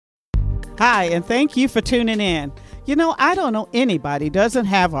Hi, and thank you for tuning in. You know, I don't know anybody doesn't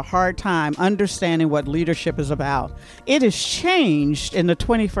have a hard time understanding what leadership is about. It has changed in the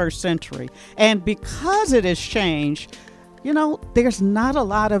 21st century. And because it has changed, you know, there's not a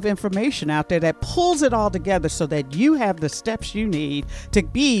lot of information out there that pulls it all together so that you have the steps you need to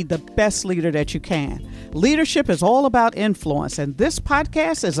be the best leader that you can. Leadership is all about influence, and this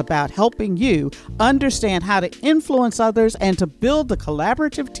podcast is about helping you understand how to influence others and to build the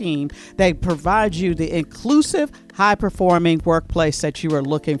collaborative team that provides you the inclusive, high-performing workplace that you are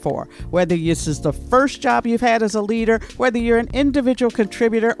looking for. Whether this is the first job you've had as a leader, whether you're an individual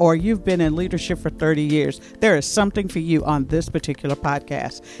contributor, or you've been in leadership for 30 years, there is something for you on this particular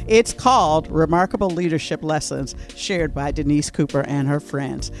podcast. It's called Remarkable Leadership Lessons, shared by Denise Cooper and her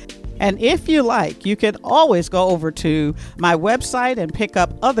friends. And if you like, you can always go over to my website and pick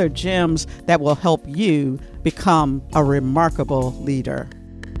up other gems that will help you become a remarkable leader.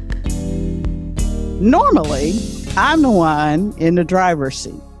 Normally, I'm the one in the driver's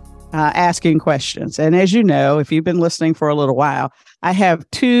seat asking questions. And as you know, if you've been listening for a little while, I have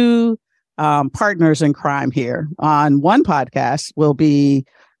two partners in crime here. On one podcast will be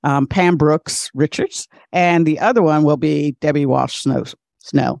Pam Brooks Richards, and the other one will be Debbie Walsh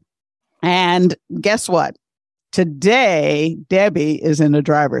Snow. And guess what? Today, Debbie is in the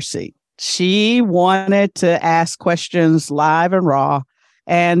driver's seat. She wanted to ask questions live and raw.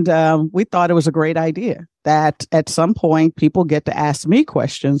 And we thought it was a great idea that at some point people get to ask me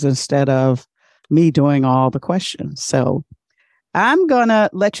questions instead of me doing all the questions. So I'm going to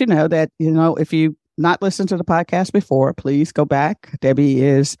let you know that, you know, if you've not listened to the podcast before, please go back. Debbie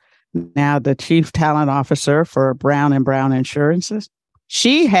is now the Chief Talent Officer for Brown & Brown Insurances.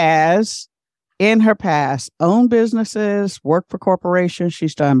 She has, in her past, owned businesses, worked for corporations.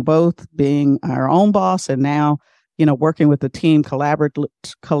 She's done both, being her own boss and now, you know, working with the team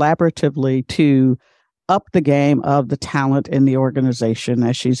collaboratively to up the game of the talent in the organization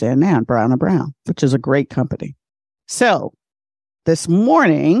that she's in now, Brown & Brown, which is a great company. So this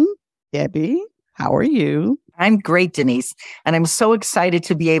morning, Debbie, how are you? I'm great, Denise. And I'm so excited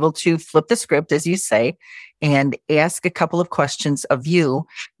to be able to flip the script, as you say, and ask a couple of questions of you,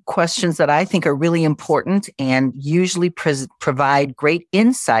 questions that I think are really important and usually provide great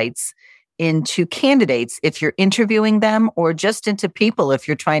insights into candidates if you're interviewing them, or just into people if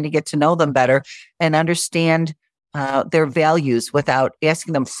you're trying to get to know them better and understand their values without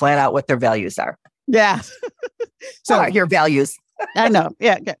asking them flat out what their values are. Yeah. So what are your values? I know.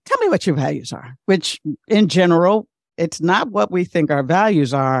 Yeah. Tell me what your values are, which in general, it's not what we think our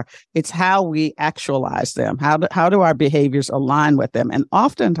values are. It's how we actualize them. How do our behaviors align with them? And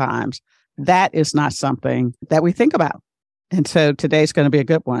oftentimes that is not something that we think about. And so today's going to be a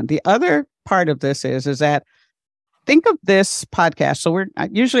good one. The other part of this is that think of this podcast. So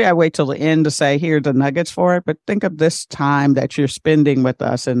usually I wait till the end to say, here are the nuggets for it. But think of this time that you're spending with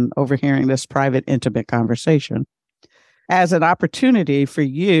us and overhearing this private, intimate conversation as an opportunity for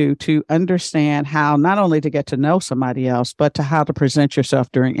you to understand how not only to get to know somebody else, but to how to present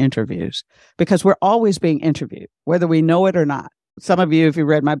yourself during interviews, because we're always being interviewed, whether we know it or not. Some of you, if you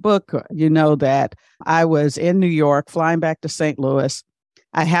read my book, you know that I was in New York, flying back to St. Louis.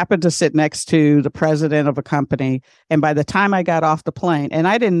 I happened to sit next to the president of a company. And by the time I got off the plane, and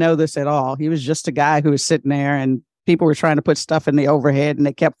I didn't know this at all, he was just a guy who was sitting there and people were trying to put stuff in the overhead and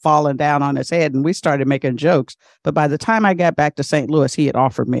it kept falling down on his head. And we started making jokes. But by the time I got back to St. Louis, he had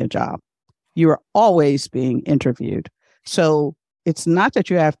offered me a job. You are always being interviewed. So it's not that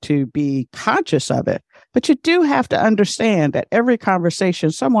you have to be conscious of it, but you do have to understand that every conversation,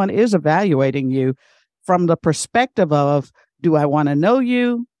 someone is evaluating you from the perspective of, do I want to know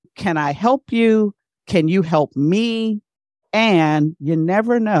you? Can I help you? Can you help me? And you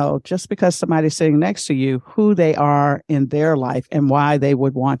never know, just because somebody's sitting next to you, who they are in their life and why they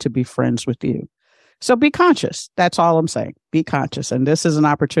would want to be friends with you. So be conscious. That's all I'm saying. Be conscious. And this is an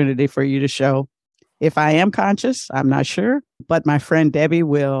opportunity for you to show, if I am conscious, I'm not sure, but my friend Debbie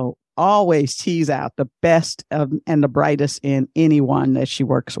will always tease out the best and the brightest in anyone that she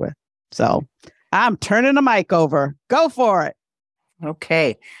works with. So I'm turning the mic over. Go for it.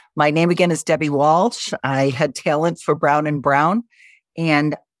 Okay. My name again is Debbie Walsh. I head talent for Brown & Brown,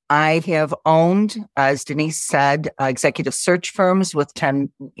 and I have owned, as Denise said, executive search firms with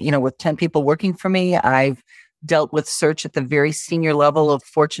 10 people working for me. I've dealt with search at the very senior level of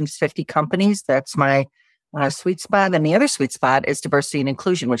Fortune 50 companies. That's my sweet spot. And the other sweet spot is diversity and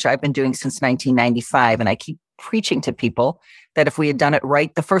inclusion, which I've been doing since 1995. And I keep preaching to people that if we had done it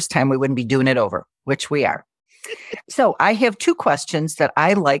right the first time, we wouldn't be doing it over, which we are. So I have two questions that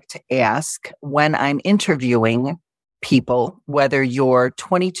I like to ask when I'm interviewing people, whether you're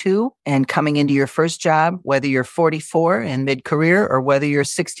 22 and coming into your first job, whether you're 44 and mid-career, or whether you're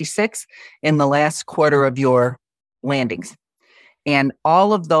 66 in the last quarter of your landings. And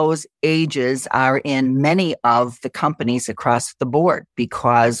all of those ages are in many of the companies across the board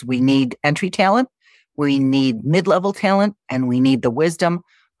because we need entry talent, we need mid-level talent, and we need the wisdom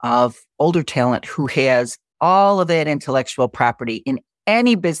of older talent who has all of that intellectual property in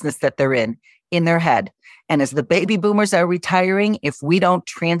any business that they're in their head. And as the baby boomers are retiring, if we don't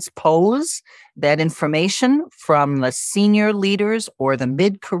transpose that information from the senior leaders or the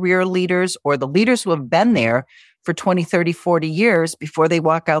mid-career leaders or the leaders who have been there for 20, 30, 40 years before they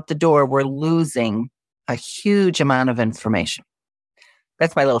walk out the door, we're losing a huge amount of information.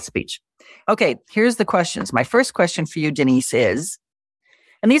 That's my little speech. Okay, here's the questions. My first question for you, Denise, is,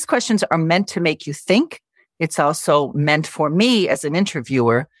 and these questions are meant to make you think. It's also meant for me as an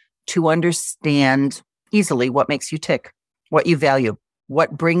interviewer to understand easily what makes you tick, what you value,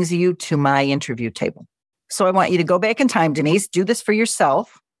 what brings you to my interview table. So I want you to go back in time, Denise. Do this for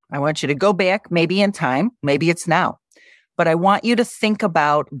yourself. I want you to go back, maybe in time, maybe it's now. But I want you to think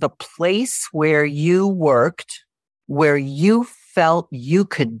about the place where you worked, where you felt you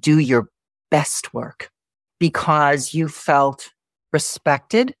could do your best work because you felt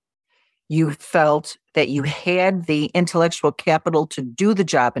respected. You felt that you had the intellectual capital to do the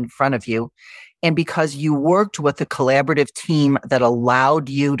job in front of you. And because you worked with a collaborative team that allowed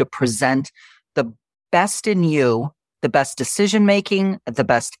you to present the best in you, the best decision-making, the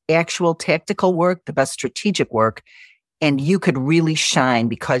best actual tactical work, the best strategic work, and you could really shine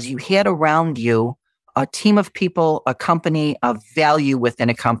because you had around you a team of people, a company, a value within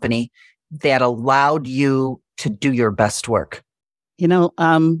a company that allowed you to do your best work. You know,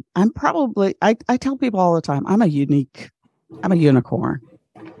 I tell people all the time, I'm a unicorn.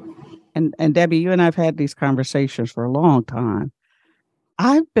 And Debbie, you and I've had these conversations for a long time.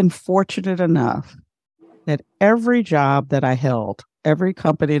 I've been fortunate enough that every job that I held, every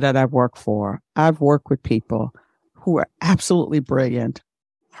company that I've worked for, I've worked with people who are absolutely brilliant,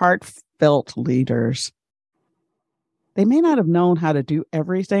 heartfelt leaders. They may not have known how to do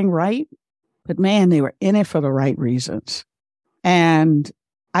everything right, but man, they were in it for the right reasons. And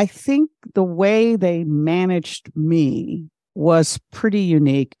I think the way they managed me was pretty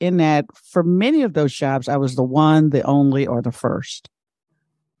unique in that for many of those jobs, I was the one, the only, or the first.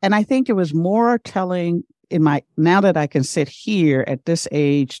 And I think it was more telling now that I can sit here at this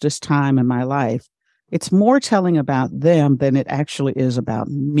age, this time in my life, it's more telling about them than it actually is about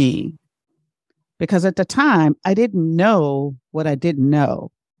me. Because at the time, I didn't know what I didn't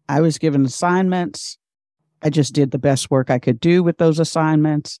know. I was given assignments. I just did the best work I could do with those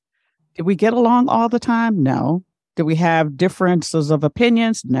assignments. Did we get along all the time? No. Did we have differences of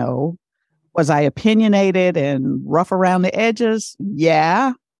opinions? No. Was I opinionated and rough around the edges?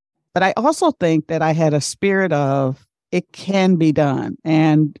 Yeah. But I also think that I had a spirit of it can be done.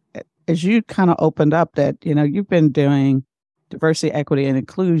 And as you kind of opened up that, you've been doing diversity, equity, and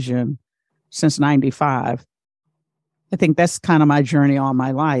inclusion since 95. I think that's kind of my journey all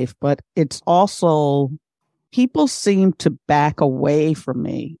my life. But it's also people seem to back away from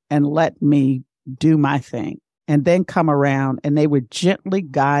me and let me do my thing and then come around and they would gently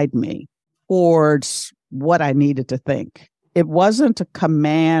guide me towards what I needed to think. It wasn't a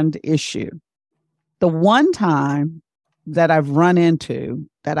command issue. The one time that I've run into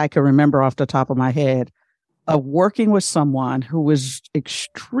that I can remember off the top of my head of working with someone who was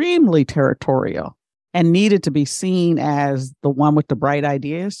extremely territorial and needed to be seen as the one with the bright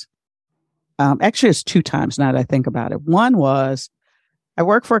ideas. Actually, it's two times now that I think about it. One was I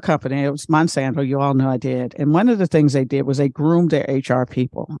worked for a company. It was Monsanto. You all know I did. And one of the things they did was they groomed their HR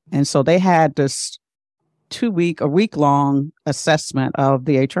people. And so they had this a week-long assessment of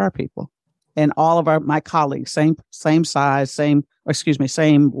the HR people. And all of my colleagues, same size, same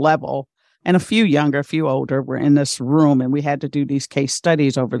level, and a few younger, a few older, were in this room. And we had to do these case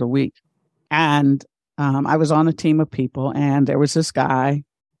studies over the week. And I was on a team of people, and there was this guy.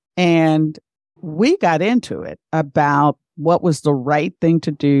 And we got into it about what was the right thing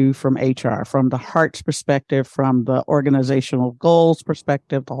to do from HR, from the heart's perspective, from the organizational goals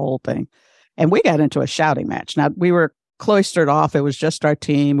perspective, the whole thing. And we got into a shouting match. Now, we were cloistered off. It was just our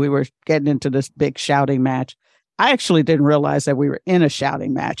team. We were getting into this big shouting match. I actually didn't realize that we were in a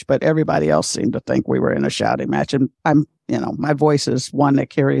shouting match, but everybody else seemed to think we were in a shouting match. And my voice is one that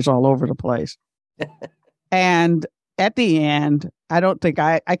carries all over the place. And at the end,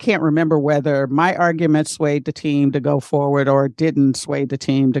 I can't remember whether my argument swayed the team to go forward or didn't sway the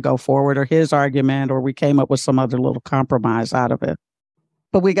team to go forward, or his argument, or we came up with some other little compromise out of it.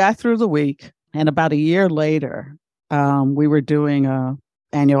 But we got through the week, and about a year later, We were doing a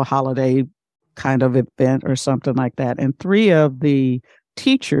annual holiday kind of event or something like that. And three of the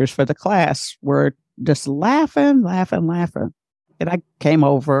teachers for the class were just laughing. And I came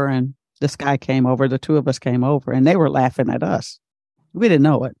over and this guy came over, the two of us came over, and they were laughing at us. We didn't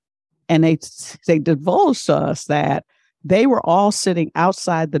know it. And they divulged to us that they were all sitting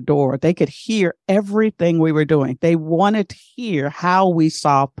outside the door. They could hear everything we were doing. They wanted to hear how we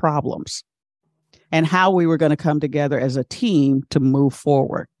solved problems and how we were going to come together as a team to move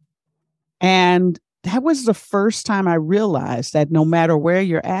forward. And that was the first time I realized that no matter where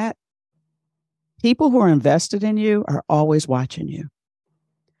you're at, people who are invested in you are always watching you.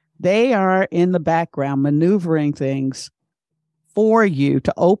 They are in the background maneuvering things for you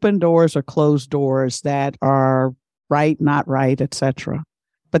to open doors or close doors that are right, not right, etc.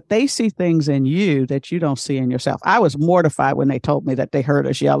 But they see things in you that you don't see in yourself. I was mortified when they told me that they heard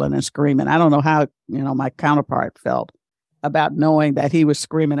us yelling and screaming. I don't know how, my counterpart felt about knowing that he was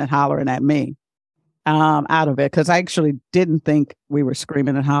screaming and hollering at me out of it, because I actually didn't think we were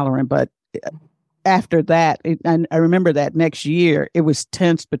screaming and hollering. But after that, and I remember that next year, it was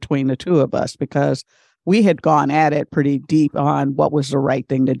tense between the two of us because we had gone at it pretty deep on what was the right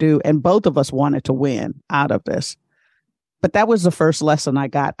thing to do. And both of us wanted to win out of this. But that was the first lesson I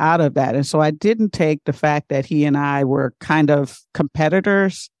got out of that. And so I didn't take the fact that he and I were kind of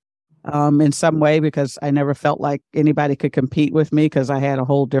competitors in some way, because I never felt like anybody could compete with me because I had a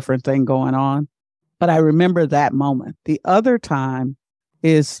whole different thing going on. But I remember that moment. The other time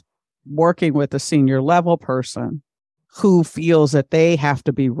is working with a senior level person who feels that they have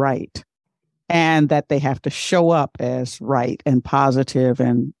to be right and that they have to show up as right and positive.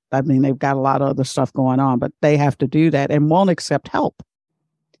 And I mean, they've got a lot of other stuff going on, but they have to do that and won't accept help.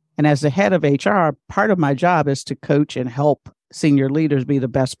 And as the head of HR, part of my job is to coach and help senior leaders be the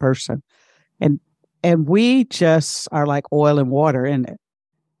best person. And we just are like oil and water in it.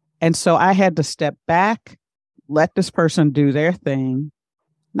 And so I had to step back, let this person do their thing,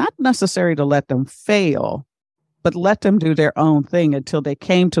 not necessarily to let them fail, but let them do their own thing until they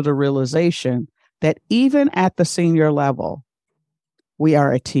came to the realization that even at the senior level, we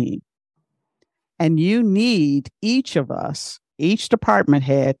are a team. And you need each of us, each department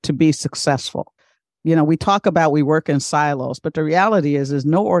head, to be successful. We talk about we work in silos, but the reality is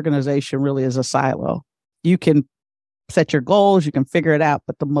no organization really is a silo. You can set your goals, you can figure it out,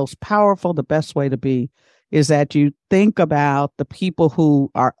 but the most powerful, the best way to be is that you think about the people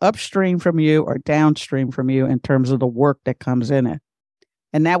who are upstream from you or downstream from you in terms of the work that comes in it.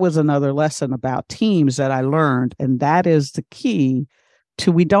 And that was another lesson about teams that I learned. And that is the key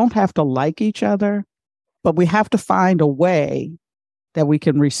to, we don't have to like each other, but we have to find a way that we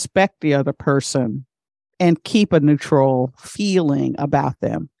can respect the other person and keep a neutral feeling about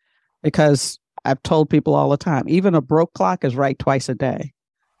them. Because I've told people all the time, even a broke clock is right twice a day.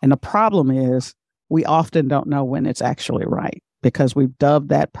 And the problem is we often don't know when it's actually right because we've dubbed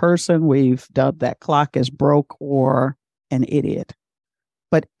that person, we've dubbed that clock as broke or an idiot.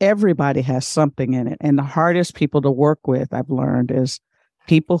 But everybody has something in it. And the hardest people to work with, I've learned, is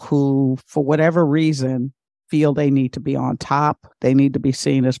people who, for whatever reason, feel they need to be on top. They need to be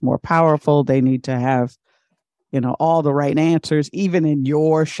seen as more powerful. They need to have, all the right answers, even in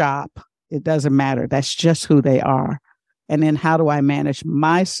your shop. It doesn't matter. That's just who they are. And then how do I manage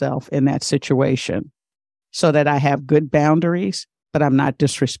myself in that situation so that I have good boundaries, but I'm not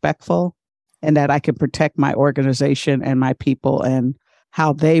disrespectful, and that I can protect my organization and my people and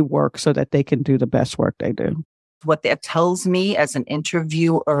how they work so that they can do the best work they do. What that tells me as an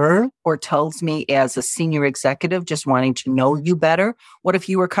interviewer or tells me as a senior executive just wanting to know you better. What if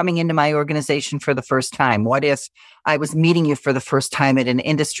you were coming into my organization for the first time? What if I was meeting you for the first time at an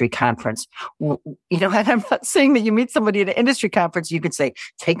industry conference? And I'm not saying that you meet somebody at an industry conference, you could say,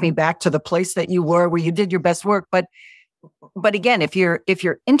 take me back to the place that you were where you did your best work. But again, if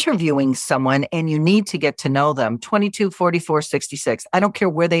you're interviewing someone and you need to get to know them, 22, 44, 66, I don't care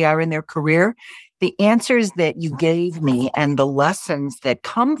where they are in their career, the answers that you gave me and the lessons that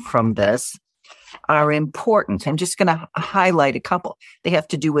come from this are important. I'm just going to highlight a couple. They have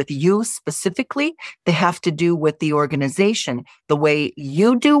to do with you specifically. They have to do with the organization, the way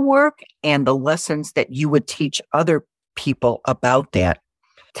you do work, and the lessons that you would teach other people about that.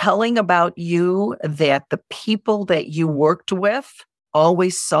 Telling about you that the people that you worked with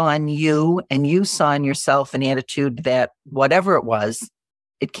always saw in you and you saw in yourself an attitude that whatever it was,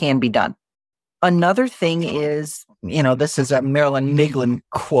 it can be done. Another thing is, this is a Marilyn Miglin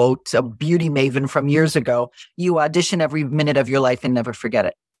quote, a beauty maven from years ago. You audition every minute of your life and never forget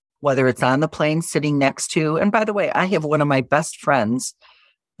it. Whether it's on the plane sitting next to, and by the way, I have one of my best friends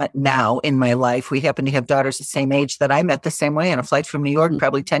now in my life. We happen to have daughters the same age that I met the same way on a flight from New York,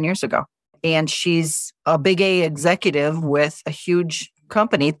 probably 10 years ago. And she's a big A executive with a huge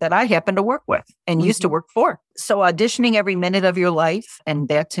company that I happen to work with and used to work for. So auditioning every minute of your life, and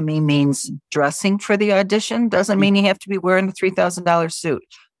that to me means dressing for the audition, doesn't mean you have to be wearing a $3,000 suit,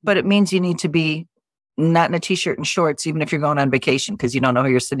 but it means you need to be not in a t-shirt and shorts, even if you're going on vacation, because you don't know who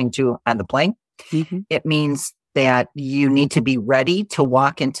you're sitting to on the plane. It means that you need to be ready to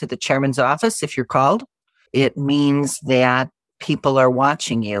walk into the chairman's office if you're called. It means that people are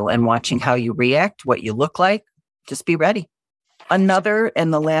watching you and watching how you react, what you look like. Just be ready. Another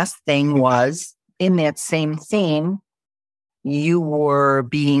and the last thing was, in that same theme, you were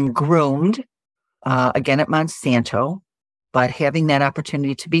being groomed, again at Monsanto, but having that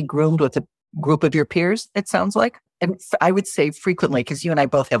opportunity to be groomed with a group of your peers, it sounds like. And I would say frequently, because you and I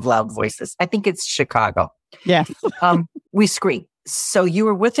both have loud voices. I think it's Chicago. Yeah. We scream. So you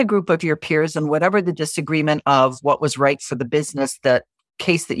were with a group of your peers, and whatever the disagreement of what was right for the business, the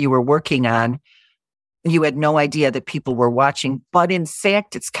case that you were working on, you had no idea that people were watching. But in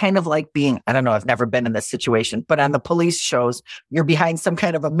fact, it's kind of like being, I don't know, I've never been in this situation, but on the police shows, you're behind some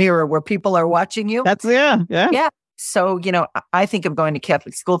kind of a mirror where people are watching you. Yeah. So, I think of going to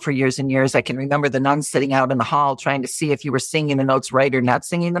Catholic school for years and years. I can remember the nuns sitting out in the hall trying to see if you were singing the notes right or not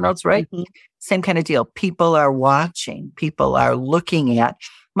singing the notes right. Same kind of deal. People are watching. People are looking at.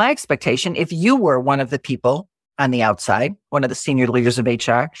 My expectation, if you were one of the people on the outside, one of the senior leaders of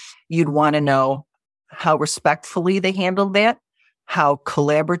HR, you'd want to know how respectfully they handled that, how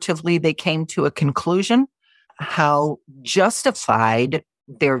collaboratively they came to a conclusion, how justified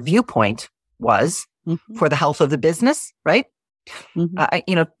their viewpoint was for the health of the business, right?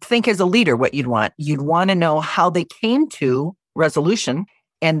 Think as a leader what you'd want. You'd want to know how they came to resolution,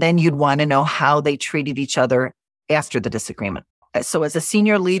 and then you'd want to know how they treated each other after the disagreement. So as a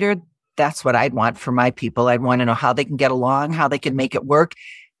senior leader, that's what I'd want for my people. I'd want to know how they can get along, how they can make it work,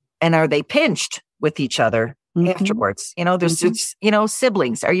 and are they pinched with each other afterwards? There's,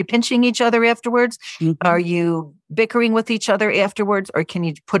 siblings. Are you pinching each other afterwards? Are you bickering with each other afterwards? Or can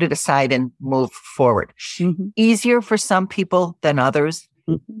you put it aside and move forward? Easier for some people than others.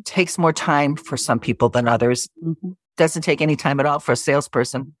 Takes more time for some people than others. Doesn't take any time at all for a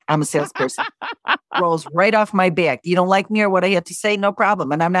salesperson. I'm a salesperson. Rolls right off my back. You don't like me or what I have to say? No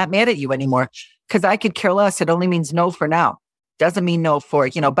problem. And I'm not mad at you anymore because I could care less. It only means no for now. Doesn't mean no for,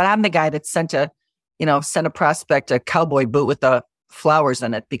 but I'm the guy that sent a prospect a cowboy boot with the flowers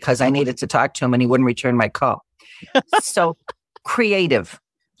in it because I needed to talk to him and he wouldn't return my call. So creative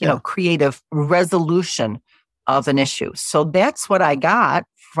resolution of an issue. So that's what I got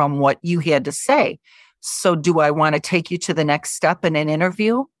from what you had to say. So do I want to take you to the next step in an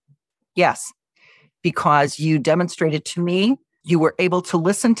interview? Yes, because you demonstrated to me you were able to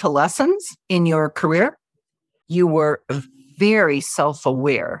listen to lessons in your career. You were very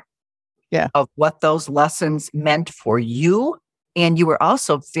self-aware of what those lessons meant for you. And you were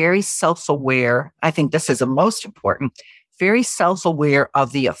also very self-aware. I think this is the most important, very self-aware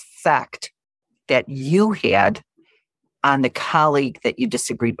of the effect that you had on the colleague that you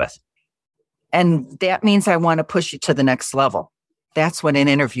disagreed with. And that means I want to push you to the next level. That's what an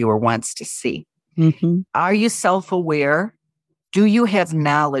interviewer wants to see. Are you self-aware? Do you have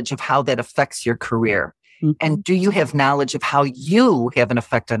knowledge of how that affects your career? And do you have knowledge of how you have an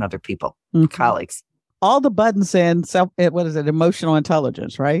effect on other people, colleagues? All the buttons in emotional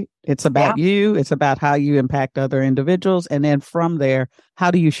intelligence, right? It's about you. It's about how you impact other individuals. And then from there,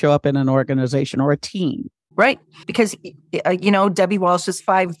 how do you show up in an organization or a team? Right. Because, Debbie Walsh's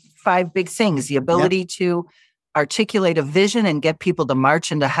five big things, the ability to articulate a vision and get people to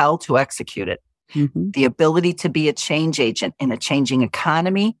march into hell to execute it. The ability to be a change agent in a changing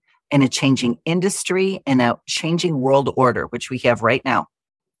economy, in a changing industry, in a changing world order, which we have right now.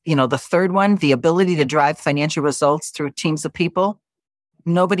 The third one, the ability to drive financial results through teams of people.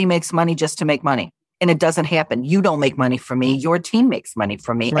 Nobody makes money just to make money. And it doesn't happen. You don't make money for me. Your team makes money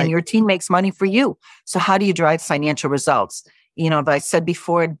for me, and your team makes money for you. So how do you drive financial results? As I said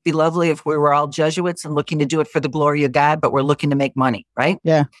before, it'd be lovely if we were all Jesuits and looking to do it for the glory of God, but we're looking to make money, right?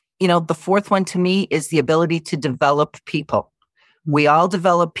 Yeah. The fourth one to me is the ability to develop people. We all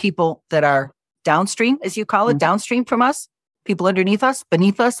develop people that are downstream, as you call it, downstream from us, people underneath us,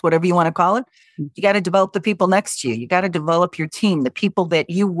 beneath us, whatever you want to call it. You got to develop the people next to you. You got to develop your team, the people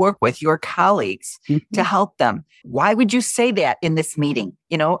that you work with, your colleagues, to help them. Why would you say that in this meeting?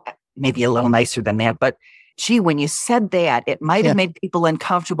 Maybe a little nicer than that, but gee, when you said that, it might have made people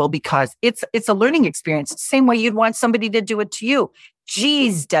uncomfortable because it's a learning experience. Same way you'd want somebody to do it to you.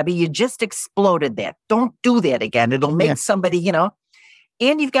 Geez, Debbie, you just exploded that. Don't do that again. It'll make somebody,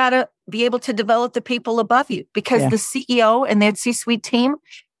 And you've got to be able to develop the people above you, because the CEO and that C-suite team,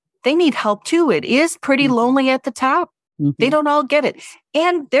 they need help too. It is pretty lonely at the top. They don't all get it.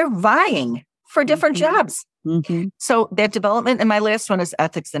 And they're vying for different jobs. So that development, and my last one is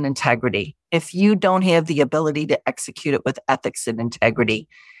ethics and integrity. If you don't have the ability to execute it with ethics and integrity,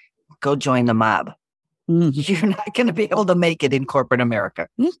 go join the mob. You're not going to be able to make it in corporate America.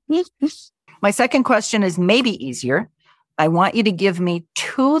 My second question is maybe easier. I want you to give me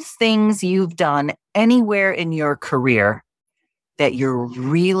 2 things you've done anywhere in your career that you're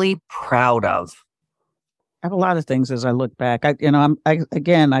really proud of. I have a lot of things as I look back. I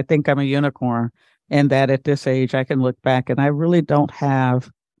think I'm a unicorn, and that at this age I can look back and I really don't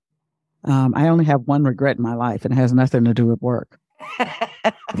have, I only have one regret in my life, and it has nothing to do with work.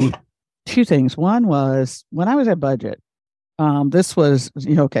 2 things. One was when I was at Budget. This was,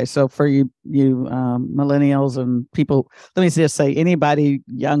 okay, so for you millennials and people, let me just say anybody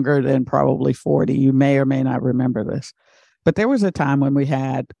younger than probably 40, you may or may not remember this. But there was a time when we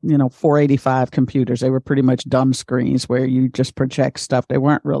had, 485 computers. They were pretty much dumb screens where you just project stuff. They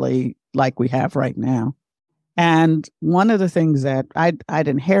weren't really like we have right now. And one of the things that I'd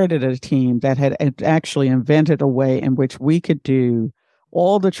inherited a team that had actually invented a way in which we could do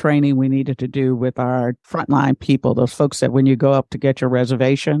all the training we needed to do with our frontline people, those folks that when you go up to get your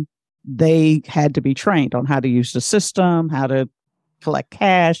reservation, they had to be trained on how to use the system, how to collect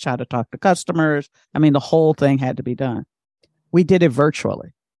cash, how to talk to customers. I mean, the whole thing had to be done. We did it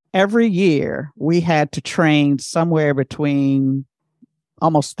virtually. Every year, we had to train somewhere between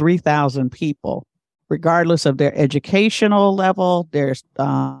almost 3,000 people, regardless of their educational level, their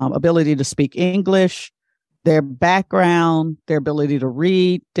ability to speak English, their background, their ability to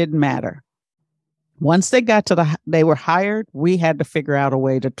read, didn't matter. Once they got they were hired, we had to figure out a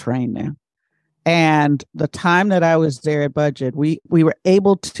way to train them. And the time that I was there at Budget, we were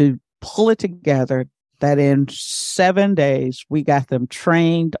able to pull it together that in 7 days, we got them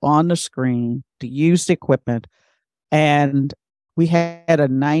trained on the screen to use the equipment. And we had a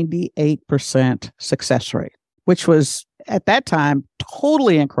 98% success rate, which was at that time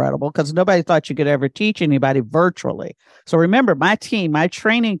totally incredible because nobody thought you could ever teach anybody virtually. So remember, my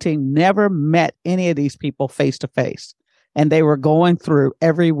training team never met any of these people face to face. And they were going through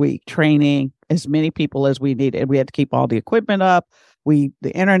every week training as many people as we needed. We had to keep all the equipment up. The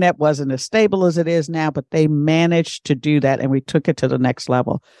internet wasn't as stable as it is now, but they managed to do that. And we took it to the next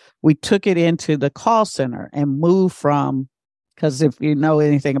level. We took it into the call center and moved from, because if you know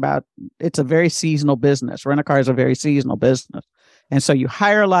anything about, it's a very seasonal business. Rent-a-car is a very seasonal business. And so you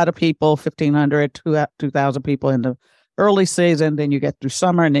hire a lot of people, 1,500, 2,000 people in the early season, then you get through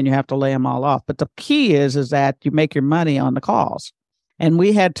summer and then you have to lay them all off. But the key is that you make your money on the calls. And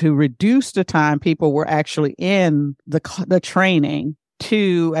we had to reduce the time people were actually in the training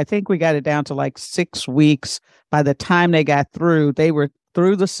to, I think we got it down to like 6 weeks. By the time they got through, they were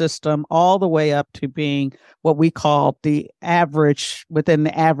through the system all the way up to being what we call the average, within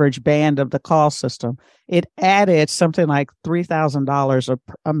the average band of the call system. It added something like $3,000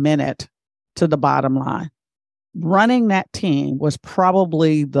 a minute to the bottom line. Running that team was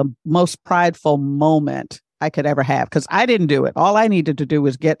probably the most prideful moment I could ever have, because I didn't do it. All I needed to do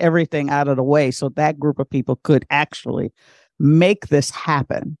was get everything out of the way so that group of people could actually make this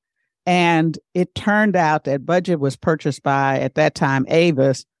happen. And it turned out that Budget was purchased by, at that time,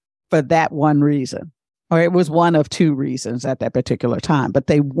 Avis for that one reason. Or it was one of 2 reasons at that particular time. But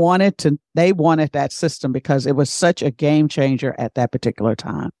they wanted that system because it was such a game changer at that particular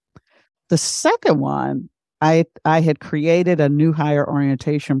time. The second one, I had created a new hire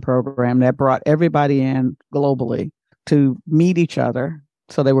orientation program that brought everybody in globally to meet each other.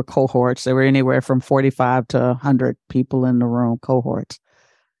 So they were cohorts. They were anywhere from 45 to 100 people in the room, cohorts.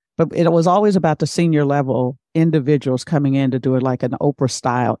 But it was always about the senior level individuals coming in to do it like an Oprah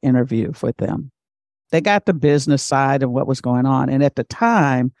style interview with them. They got the business side of what was going on. And at the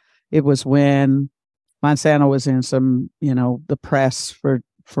time, it was when Monsanto was in some, the press for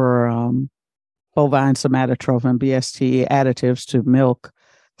bovine somatotrophin, BST additives to milk,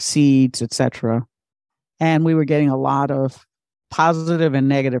 seeds, etc. And we were getting a lot of positive and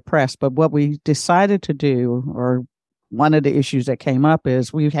negative press. But what we decided to do, or one of the issues that came up,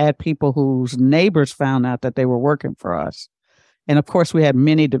 is we had people whose neighbors found out that they were working for us. And of course, we had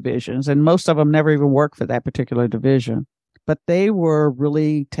many divisions, and most of them never even worked for that particular division. But they were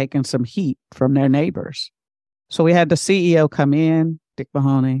really taking some heat from their neighbors. So we had the CEO come in, Dick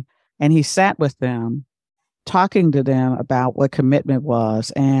Mahoney, and he sat with them, talking to them about what commitment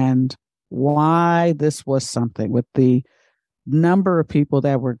was and why this was something with the number of people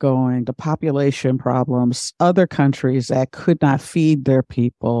that were going, the population problems, other countries that could not feed their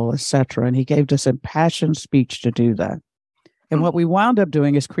people, etc. And he gave this impassioned speech to do that. And what we wound up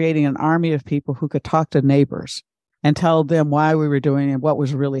doing is creating an army of people who could talk to neighbors and tell them why we were doing it and what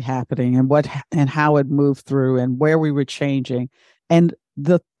was really happening and how it moved through and where we were changing. And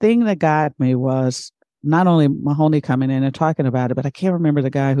the thing that got me was not only Mahoney coming in and talking about it, but I can't remember the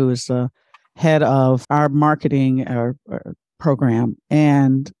guy who was the head of our marketing program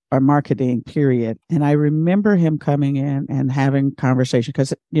and our marketing period. And I remember him coming in and having conversation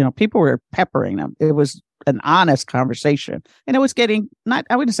because, people were peppering him. It was an honest conversation and it was getting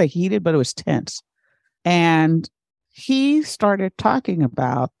I wouldn't say heated, but it was tense. And he started talking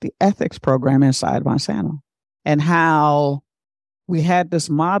about the ethics program inside Monsanto and how we had this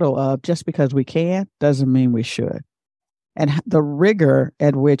model of just because we can doesn't mean we should. And the rigor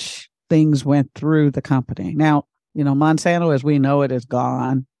at which things went through the company. Now, Monsanto, as we know it, is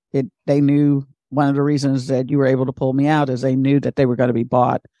gone. They knew one of the reasons that you were able to pull me out is they knew that they were going to be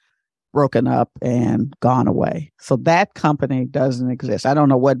bought, broken up, and gone away. So that company doesn't exist. I don't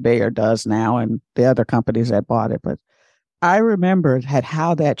know what Bayer does now and the other companies that bought it, but I remembered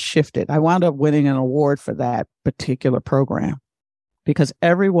how that shifted. I wound up winning an award for that particular program because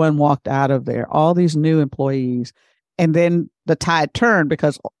everyone walked out of there, all these new employees, and then the tide turned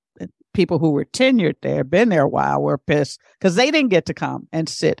because people who were tenured there, been there a while, were pissed because they didn't get to come and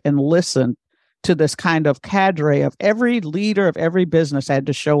sit and listen to this kind of cadre of every leader of every business had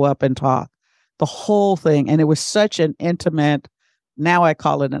to show up and talk, the whole thing. And it was such an intimate, now I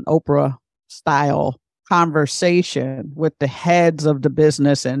call it an Oprah style conversation with the heads of the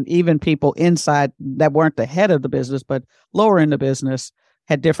business and even people inside that weren't the head of the business, but lower in the business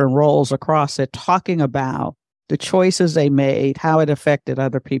had different roles across it, talking about the choices they made, how it affected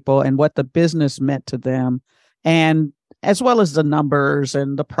other people and what the business meant to them. And as well as the numbers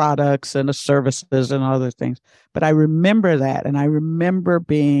and the products and the services and other things. But I remember that. And I remember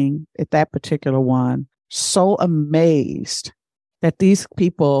being at that particular one so amazed that these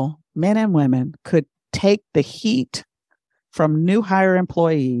people, men and women, could take the heat from new hire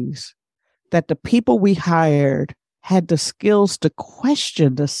employees, that the people we hired had the skills to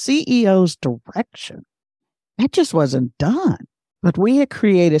question the CEO's direction. That just wasn't done. But we had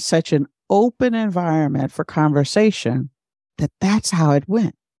created such an open environment for conversation that's how it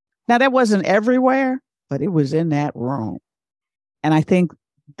went. Now, that wasn't everywhere, but it was in that room. And I think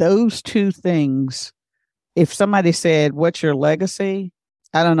those two things, if somebody said, what's your legacy?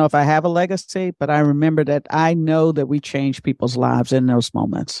 I don't know if I have a legacy, but I remember that I know that we changed people's lives in those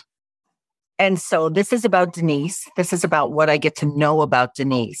moments. And so this is about Denise. This is about what I get to know about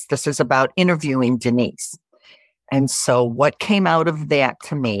Denise. This is about interviewing Denise. And so what came out of that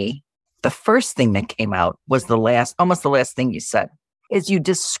to me, the first thing that came out was almost the last thing you said, is you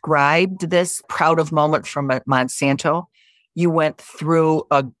described this proud of moment from Monsanto. You went through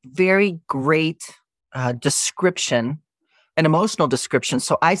a very great description, an emotional description.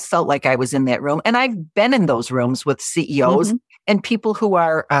 So I felt like I was in that room. And I've been in those rooms with CEOs and people who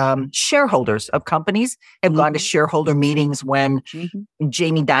are shareholders of companies, have gone to shareholder meetings when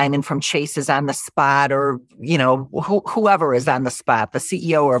Jamie Dimon from Chase is on the spot, or, whoever is on the spot, the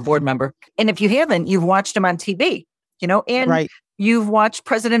CEO or a board member. And if you haven't, you've watched them on TV, and you've watched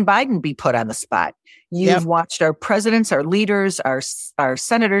President Biden be put on the spot. You've watched our presidents, our leaders, our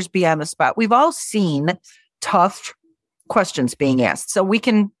senators be on the spot. We've all seen tough questions being asked. So we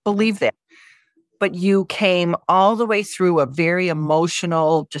can believe that. But you came all the way through a very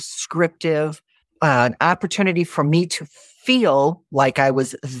emotional, descriptive, opportunity for me to feel like I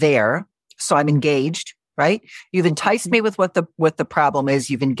was there. So I'm engaged, right? You've enticed me with what the problem is.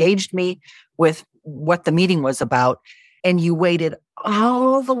 You've engaged me with what the meeting was about. And you waited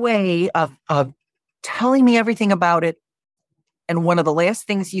all the way of telling me everything about it. And one of the last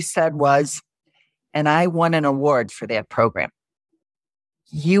things you said was, and I won an award for that program.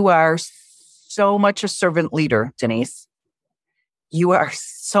 You are so much a servant leader, Denise. You are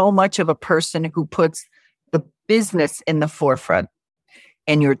so much of a person who puts the business in the forefront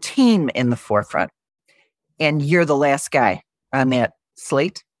and your team in the forefront. And you're the last guy on that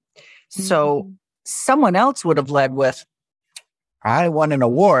slate. So someone else would have led with, I won an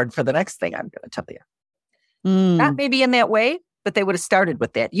award for the next thing I'm going to tell you. Not maybe in that way, but they would have started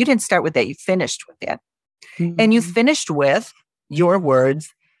with that. You didn't start with that. You finished with that. And you finished with your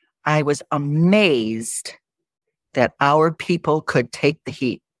words. I was amazed that our people could take the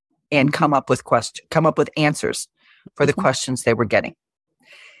heat and come up with answers for the questions they were getting.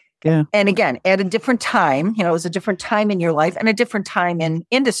 Yeah. And again, at a different time, it was a different time in your life and a different time in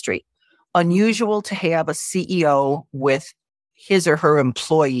industry. Unusual to have a CEO with his or her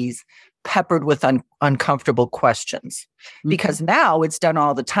employees peppered with uncomfortable questions, because now it's done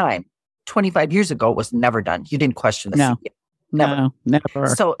all the time. 25 years ago, it was never done. You didn't question the CEO. No, never.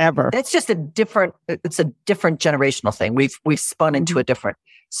 So ever. That's just it's a different generational thing. We've spun into a different.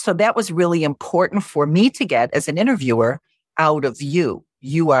 So that was really important for me to get as an interviewer out of you.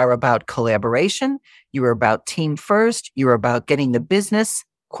 You are about collaboration. You are about team first. You're about getting the business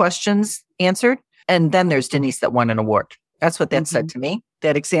questions answered. And then there's Denise that won an award. That's what that said to me,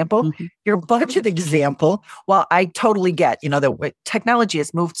 that example. Your budget example, well, I totally get, the technology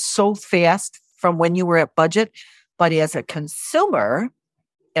has moved so fast from when you were at budget. But as a consumer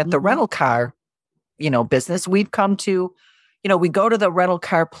at the rental car, business, we've come to, we go to the rental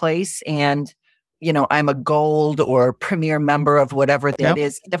car place and, I'm a gold or premier member of whatever that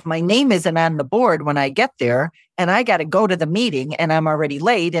is. And if my name isn't on the board when I get there and I got to go to the meeting and I'm already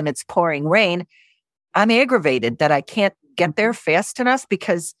late and it's pouring rain, I'm aggravated that I can't get there fast enough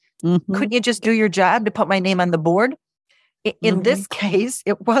because couldn't you just do your job to put my name on the board? In this case,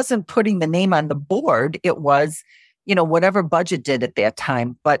 it wasn't putting the name on the board. It was, whatever budget did at that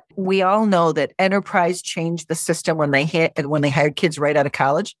time. But we all know that enterprise changed the system when they hired kids right out of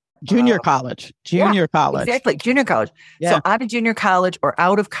college. Junior college. Exactly. Junior college. Yeah. So out of junior college or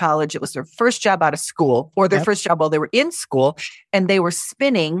out of college, it was their first job out of school or their first job while they were in school, and they were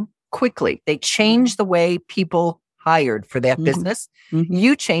spinning quickly. They changed the way people hired for that business.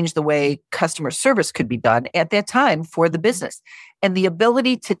 You changed the way customer service could be done at that time for the business. And the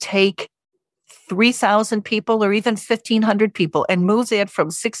ability to take 3,000 people or even 1,500 people and move that from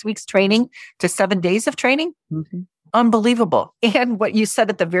 6 weeks training to 7 days of training. Unbelievable. And what you said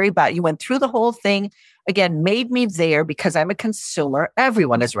at the very bottom, you went through the whole thing, again, made me there because I'm a consumer.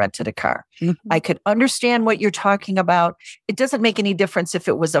 Everyone has rented a car. I could understand what you're talking about. It doesn't make any difference if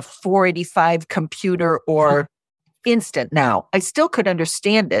it was a 485 computer or instant now. I still could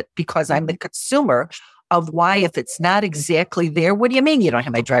understand it because I'm the consumer of why, if it's not exactly there, what do you mean you don't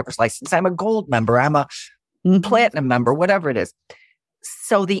have my driver's license? I'm a gold member. I'm a platinum member, whatever it is.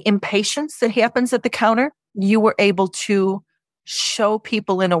 So the impatience that happens at the counter, you were able to show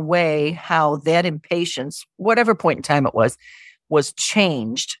people in a way how that impatience, whatever point in time it was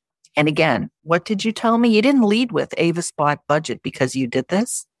changed. And again, what did you tell me? You didn't lead with Avis bought budget because you did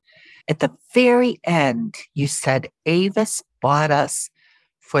this. At the very end, you said Avis bought us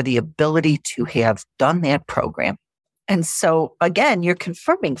for the ability to have done that program. And so again, you're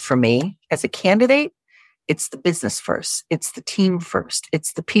confirming for me as a candidate, it's the business first, it's the team first,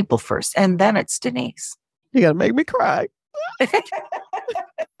 it's the people first, and then it's Denise. You gotta make me cry.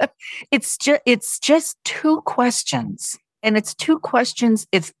 It's just two questions. And it's two questions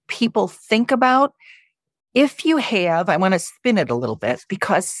if people think about. If you have, I want to spin it a little bit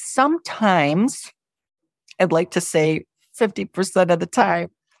because sometimes, I'd like to say 50% of the time,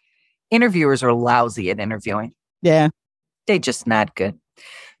 interviewers are lousy at interviewing. Yeah. They're just not good.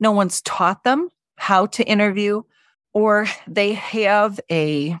 No one's taught them how to interview, or they have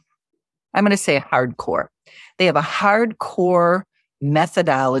I'm going to say hardcore. They have a hardcore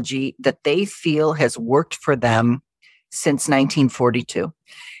methodology that they feel has worked for them since 1942.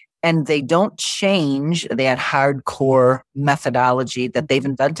 And they don't change that hardcore methodology that they've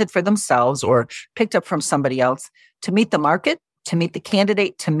invented for themselves or picked up from somebody else to meet the market, to meet the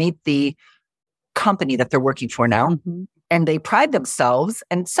candidate, to meet the company that they're working for now. And they pride themselves,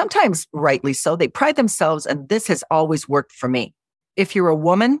 and sometimes rightly so, they pride themselves, and this has always worked for me. If you're a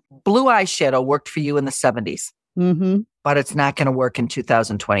woman, blue eyeshadow worked for you in the 70s, but it's not going to work in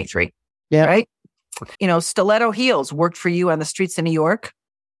 2023. Yeah. Right? Stiletto heels worked for you on the streets of New York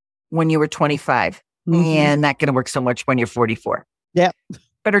when you were 25, and not going to work so much when you're 44. Yeah.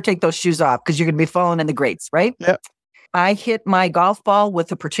 Better take those shoes off because you're going to be falling in the grates, right? Yep. I hit my golf ball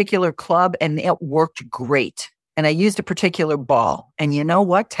with a particular club and it worked great. And I used a particular ball. And you know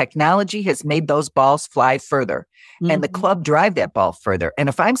what? Technology has made those balls fly further and the club drive that ball further. And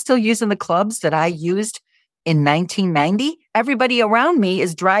if I'm still using the clubs that I used in 1990, everybody around me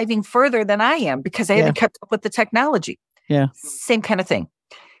is driving further than I am because I haven't kept up with the technology. Yeah. Same kind of thing.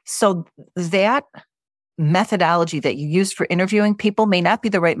 So that methodology that you use for interviewing people may not be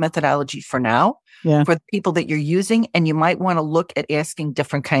the right methodology for now for the people that you're using. And you might want to look at asking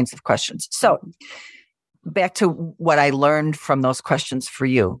different kinds of questions. So back to what I learned from those questions for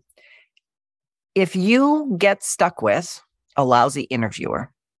you. If you get stuck with a lousy interviewer,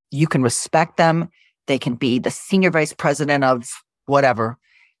 you can respect them. They can be the senior vice president of whatever,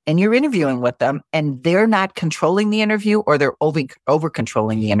 and you're interviewing with them and they're not controlling the interview or they're over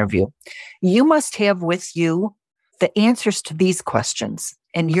controlling the interview. You must have with you the answers to these questions.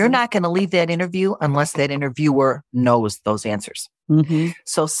 And you're not going to leave that interview unless that interviewer knows those answers. Mm-hmm.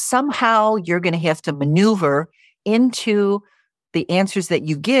 So somehow you're going to have to maneuver into the answers that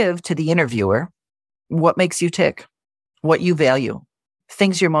you give to the interviewer, what makes you tick, what you value,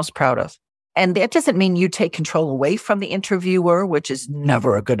 things you're most proud of. And that doesn't mean you take control away from the interviewer, which is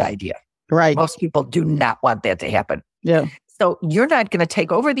never a good idea. Right. Most people do not want that to happen. Yeah. So you're not going to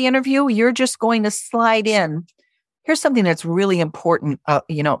take over the interview. You're just going to slide in. Here's something that's really important,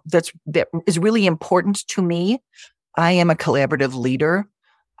 that is really important to me. I am a collaborative leader.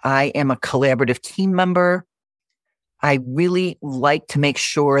 I am a collaborative team member. I really like to make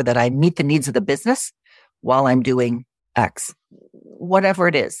sure that I meet the needs of the business while I'm doing X, whatever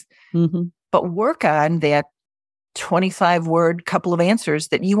it is. Mm-hmm. But work on that 25-word couple of answers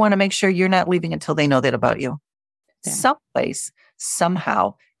that you want to make sure you're not leaving until they know that about you. Yeah. Someplace,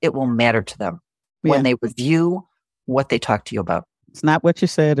 somehow, it will matter to them when they review what they talk to you about. It's not what you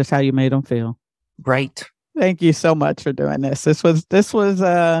said, it's how you made them feel. Right. Thank you so much for doing this. This was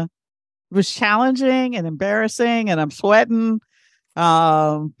challenging and embarrassing, and I'm sweating.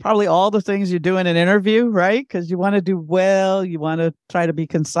 Probably all the things you do in an interview, right? Because you want to do well, you want to try to be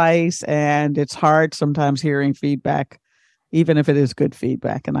concise, and it's hard sometimes hearing feedback, even if it is good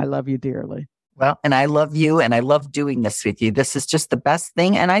feedback. And I love you dearly. Well, and I love you, and I love doing this with you. This is just the best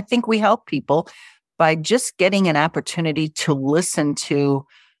thing. And I think we help people by just getting an opportunity to listen to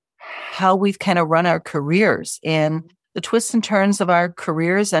how we've kind of run our careers and the twists and turns of our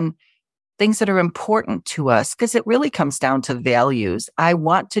careers and things that are important to us, because it really comes down to values. I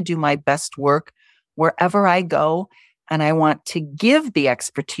want to do my best work wherever I go, and I want to give the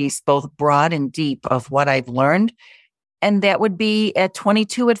expertise, both broad and deep, of what I've learned. And that would be at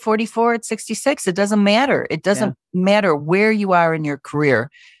 22, at 44, at 66. It doesn't matter. It doesn't matter where you are in your career.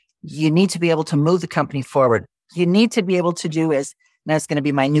 You need to be able to move the company forward. You need to be able to do and that's going to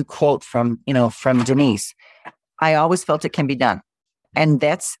be my new quote from Denise. I always felt it can be done. And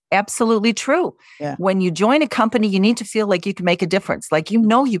that's absolutely true. Yeah. When you join a company, you need to feel like you can make a difference. Like, you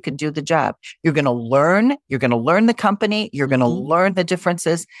can do the job. You're going to learn the company. You're going to learn the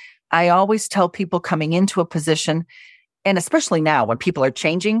differences. I always tell people coming into a position, and especially now when people are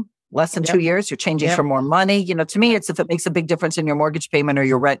changing, less than 2 years, you're changing for more money. To me, it's if it makes a big difference in your mortgage payment or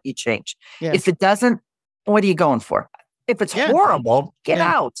your rent, you change. Yeah. If it doesn't, what are you going for? If it's horrible, get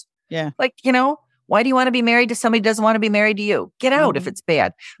out. Yeah. Why do you want to be married to somebody who doesn't want to be married to you? Get out if it's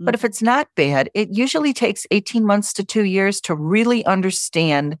bad. But if it's not bad, it usually takes 18 months to 2 years to really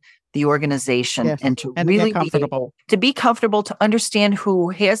understand the organization and to really be comfortable, to understand who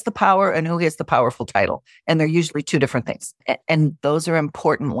has the power and who has the powerful title. And they're usually two different things. And those are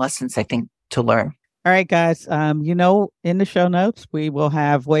important lessons, I think, to learn. All right, guys. In the show notes, we will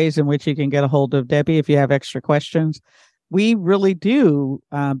have ways in which you can get a hold of Debbie if you have extra questions. We really do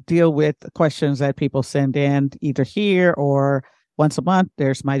deal with questions that people send in either here or once a month.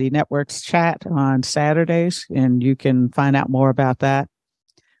 There's Mighty Networks chat on Saturdays, and you can find out more about that.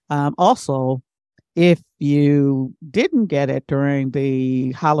 Also, if you didn't get it during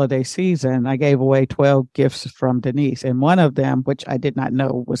the holiday season, I gave away 12 gifts from Denise, and one of them, which I did not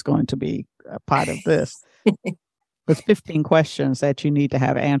know was going to be a part of this, was 15 questions that you need to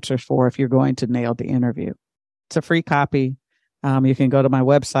have answers for if you're going to nail the interview. It's a free copy. You can go to my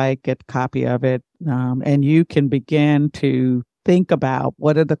website, get a copy of it, and you can begin to think about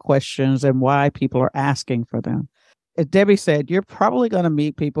what are the questions and why people are asking for them. As Debbie said, you're probably going to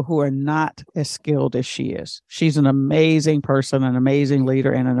meet people who are not as skilled as she is. She's an amazing person, an amazing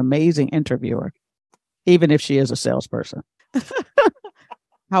leader, and an amazing interviewer, even if she is a salesperson.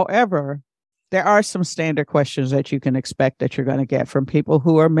 However, there are some standard questions that you can expect that you're going to get from people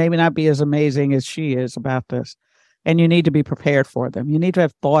who are maybe not be as amazing as she is about this. And you need to be prepared for them. You need to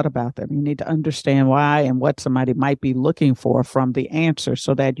have thought about them. You need to understand why and what somebody might be looking for from the answer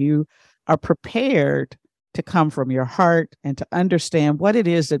so that you are prepared to come from your heart and to understand what it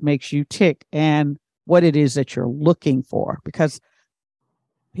is that makes you tick and what it is that you're looking for. Because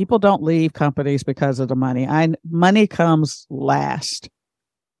people don't leave companies because of the money. Money comes last.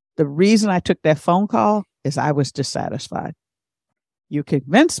 The reason I took that phone call is I was dissatisfied. You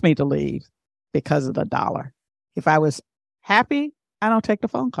convinced me to leave because of the dollar. If I was happy, I don't take the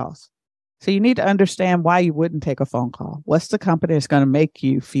phone calls. So you need to understand why you wouldn't take a phone call. What's the company that's going to make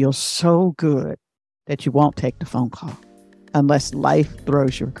you feel so good that you won't take the phone call unless life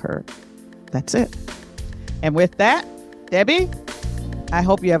throws you a curve? That's it. And with that, Debbie, I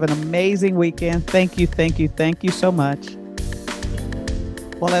hope you have an amazing weekend. Thank you so much.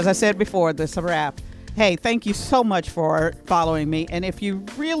 Well, as I said before, this is a wrap. Hey, thank you so much for following me. And if you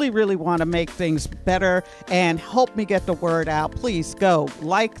really, really want to make things better and help me get the word out, please go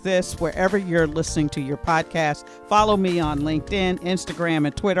like this wherever you're listening to your podcast. Follow me on LinkedIn, Instagram,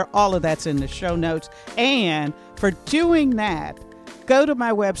 and Twitter. All of that's in the show notes. And for doing that, go to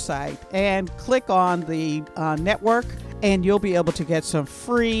my website and click on the network, and you'll be able to get some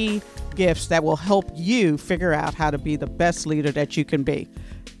free gifts that will help you figure out how to be the best leader that you can be.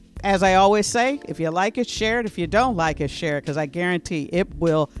 As I always say, if you like it, share it. If you don't like it, share it, because I guarantee it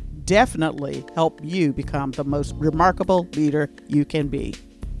will definitely help you become the most remarkable leader you can be.